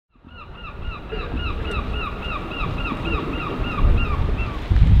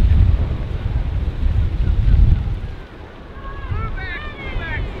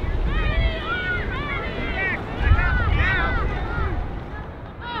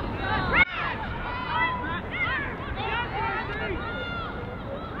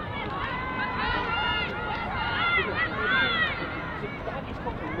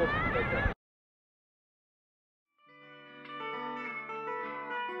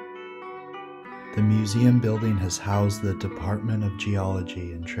The museum building has housed the Department of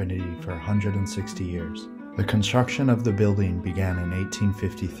Geology in Trinity for 160 years. The construction of the building began in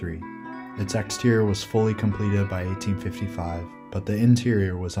 1853. Its exterior was fully completed by 1855, but the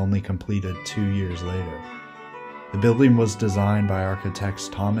interior was only completed 2 years later. The building was designed by architects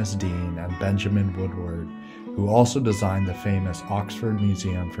Thomas Dean and Benjamin Woodward, who also designed the famous Oxford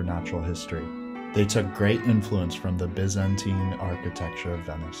Museum for Natural History. They took great influence from the Byzantine architecture of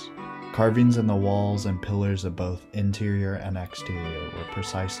Venice. Carvings in the walls and pillars of both interior and exterior were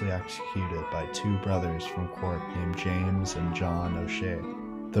precisely executed by two brothers from Cork named James and John O'Shea.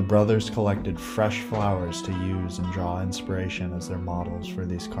 The brothers collected fresh flowers to use and draw inspiration as their models for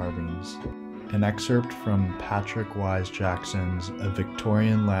these carvings. An excerpt from Patrick Wise Jackson's A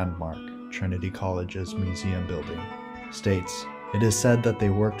Victorian Landmark, Trinity College's museum building, states, "It is said that they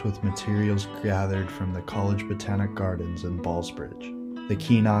worked with materials gathered from the college botanic gardens in Ballsbridge. The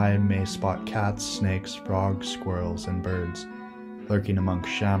keen eye may spot cats, snakes, frogs, squirrels, and birds, lurking among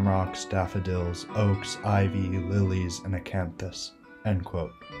shamrocks, daffodils, oaks, ivy, lilies, and acanthus." End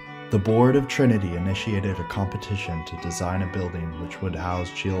quote. The board of Trinity initiated a competition to design a building which would house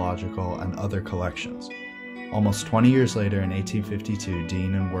geological and other collections. Almost 20 years later, in 1852,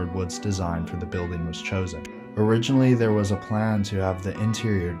 Dean and Woodward's design for the building was chosen. Originally, there was a plan to have the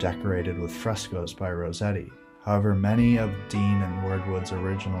interior decorated with frescoes by Rossetti. However, many of Dean and Woodward's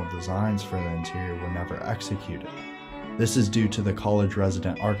original designs for the interior were never executed. This is due to the college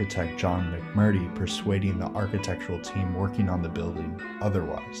resident architect John McMurdy persuading the architectural team working on the building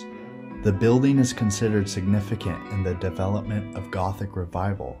otherwise. The building is considered significant in the development of Gothic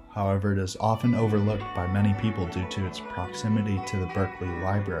revival. However, it is often overlooked by many people due to its proximity to the Berkeley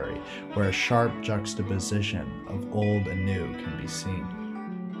Library, where a sharp juxtaposition of old and new can be seen.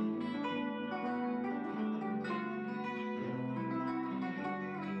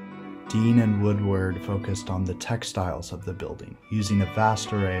 Dean and Woodward focused on the textiles of the building, using a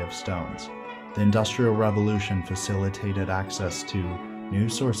vast array of stones. The Industrial Revolution facilitated access to new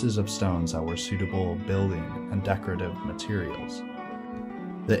sources of stones that were suitable building and decorative materials.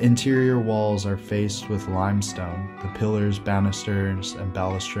 The interior walls are faced with limestone. The pillars, banisters, and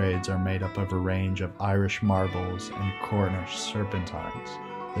balustrades are made up of a range of Irish marbles and Cornish serpentines.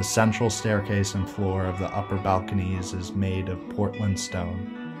 The central staircase and floor of the upper balconies is made of Portland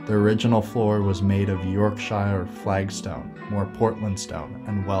stone. The original floor was made of Yorkshire flagstone, more Portland stone,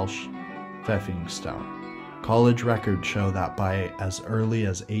 and Welsh Feffing stone. College records show that by as early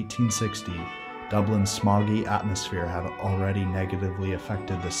as 1860, Dublin's smoggy atmosphere had already negatively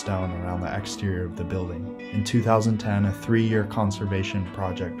affected the stone around the exterior of the building. In 2010, a 3-year conservation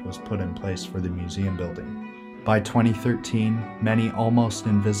project was put in place for the museum building. By 2013, many almost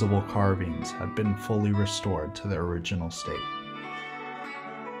invisible carvings had been fully restored to their original state.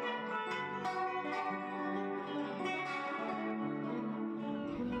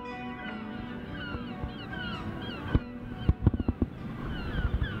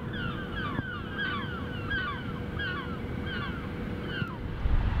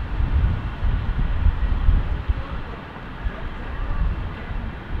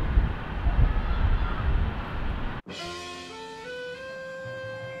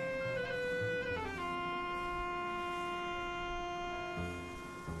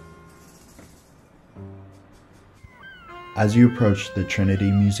 As you approach the Trinity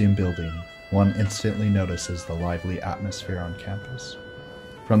Museum building, one instantly notices the lively atmosphere on campus.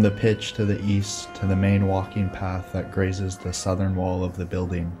 From the pitch to the east to the main walking path that grazes the southern wall of the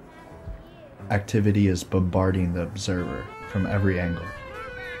building, activity is bombarding the observer from every angle.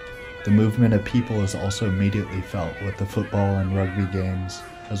 The movement of people is also immediately felt with the football and rugby games,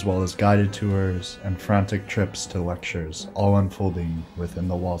 as well as guided tours and frantic trips to lectures, all unfolding within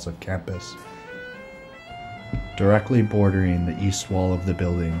the walls of campus. Directly bordering the east wall of the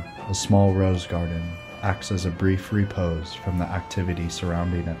building, a small rose garden acts as a brief repose from the activity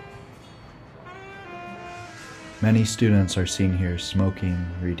surrounding it. Many students are seen here smoking,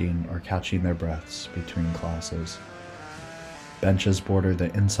 reading, or catching their breaths between classes. Benches border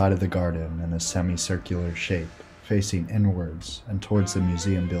the inside of the garden in a semicircular shape, facing inwards and towards the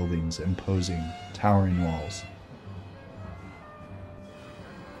museum building's imposing, towering walls.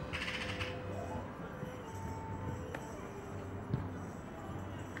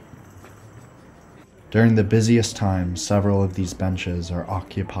 During the busiest times, several of these benches are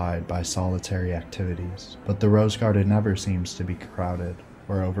occupied by solitary activities, but the rose garden never seems to be crowded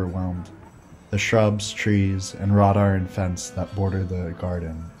or overwhelmed. The shrubs, trees, and wrought iron fence that border the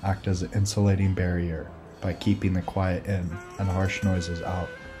garden act as an insulating barrier by keeping the quiet in and harsh noises out.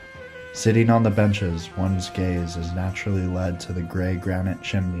 Sitting on the benches, one's gaze is naturally led to the gray granite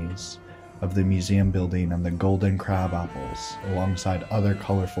chimneys of the museum building and the golden crab apples alongside other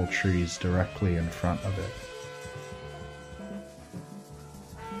colorful trees directly in front of it.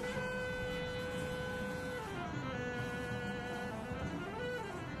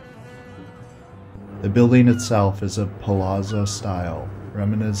 The building itself is a palazzo style,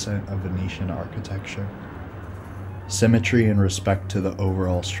 reminiscent of Venetian architecture. Symmetry and respect to the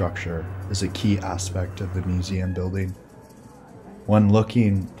overall structure is a key aspect of the museum building. When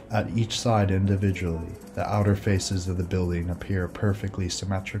looking at each side individually, the outer faces of the building appear perfectly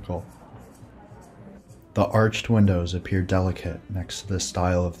symmetrical. The arched windows appear delicate next to the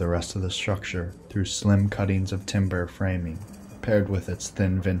style of the rest of the structure through slim cuttings of timber framing, paired with its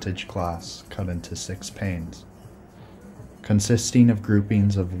thin vintage glass cut into 6 panes. Consisting of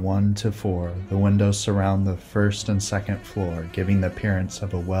groupings of 1 to 4, the windows surround the first and second floor, giving the appearance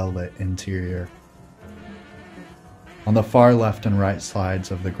of a well-lit interior. On the far left and right sides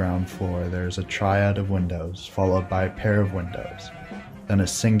of the ground floor, there is a triad of windows, followed by a pair of windows, then a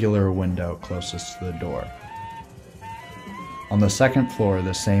singular window closest to the door. On the second floor,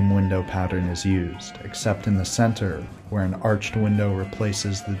 the same window pattern is used, except in the center, where an arched window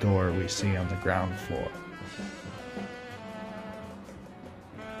replaces the door we see on the ground floor.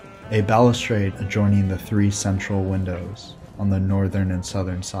 A balustrade adjoining the 3 central windows on the northern and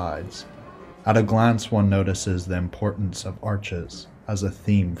southern sides. At a glance, one notices the importance of arches as a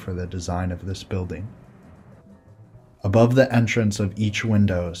theme for the design of this building. Above the entrance of each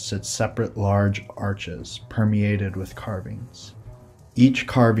window sit separate large arches permeated with carvings. Each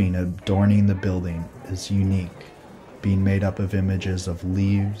carving adorning the building is unique, being made up of images of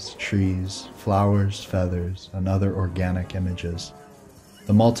leaves, trees, flowers, feathers, and other organic images.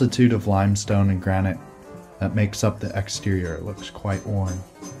 The multitude of limestone and granite that makes up the exterior looks quite worn.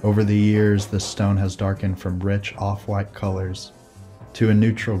 Over the years, the stone has darkened from rich off-white colors to a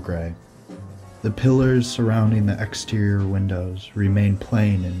neutral gray. The pillars surrounding the exterior windows remain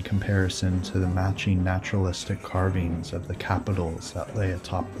plain in comparison to the matching naturalistic carvings of the capitals that lay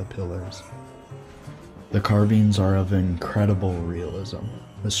atop the pillars. The carvings are of incredible realism,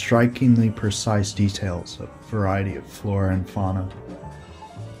 with strikingly precise details of a variety of flora and fauna.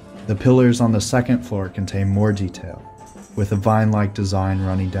 The pillars on the second floor contain more detail, with a vine-like design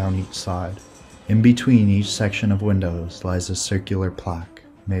running down each side. In between each section of windows lies a circular plaque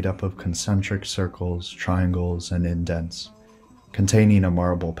made up of concentric circles, triangles, and indents, containing a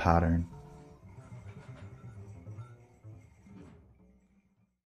marble pattern.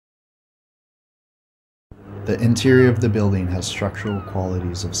 The interior of the building has structural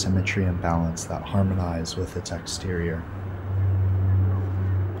qualities of symmetry and balance that harmonize with its exterior.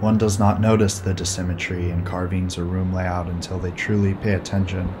 One does not notice the dissymmetry in carvings or room layout until they truly pay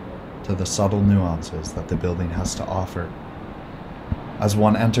attention to the subtle nuances that the building has to offer. As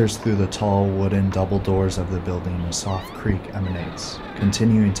one enters through the tall wooden double doors of the building, a soft creak emanates,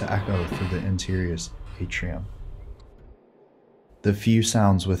 continuing to echo through the interior's atrium. The few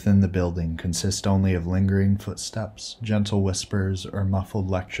sounds within the building consist only of lingering footsteps, gentle whispers, or muffled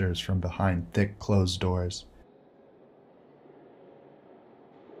lectures from behind thick closed doors.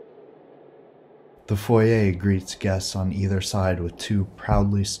 The foyer greets guests on either side with 2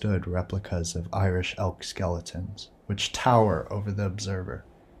 proudly stood replicas of Irish elk skeletons, which tower over the observer.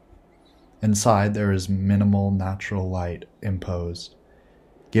 Inside, there is minimal natural light imposed,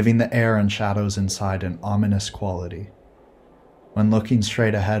 giving the air and shadows inside an ominous quality. When looking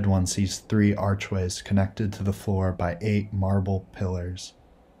straight ahead, one sees 3 archways connected to the floor by 8 marble pillars,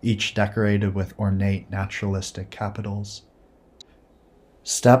 each decorated with ornate naturalistic capitals.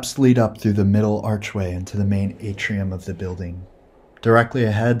 Steps lead up through the middle archway into the main atrium of the building. Directly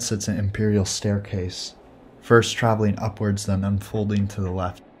ahead sits an imperial staircase, first traveling upwards then unfolding to the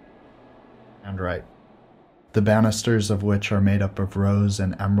left and right, the banisters of which are made up of rose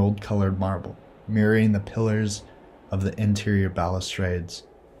and emerald-colored marble, mirroring the pillars of the interior balustrades.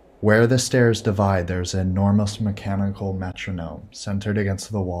 Where the stairs divide, there is an enormous mechanical metronome centered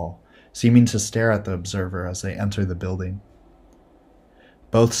against the wall, seeming to stare at the observer as they enter the building.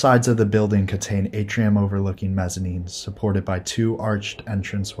 Both sides of the building contain atrium overlooking mezzanines, supported by 2 arched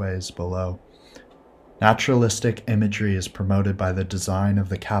entranceways below. Naturalistic imagery is promoted by the design of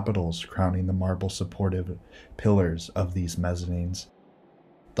the capitals crowning the marble supportive pillars of these mezzanines.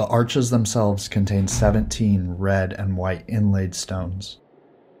 The arches themselves contain 17 red and white inlaid stones.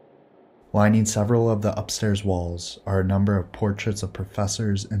 Lining several of the upstairs walls are a number of portraits of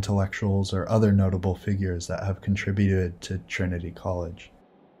professors, intellectuals, or other notable figures that have contributed to Trinity College.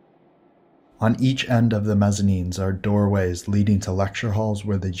 On each end of the mezzanines are doorways leading to lecture halls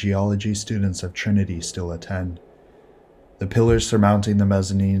where the geology students of Trinity still attend. The pillars surmounting the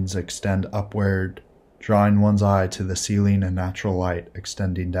mezzanines extend upward, drawing one's eye to the ceiling and natural light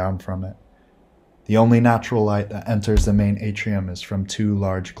extending down from it. The only natural light that enters the main atrium is from two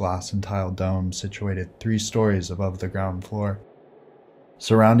large glass and tile domes situated 3 stories above the ground floor.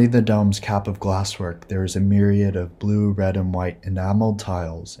 Surrounding the dome's cap of glasswork, there is a myriad of blue, red, and white enameled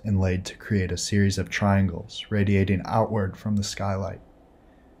tiles inlaid to create a series of triangles radiating outward from the skylight.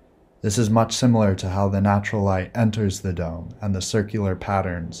 This is much similar to how the natural light enters the dome and the circular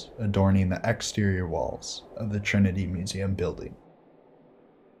patterns adorning the exterior walls of the Trinity Museum building.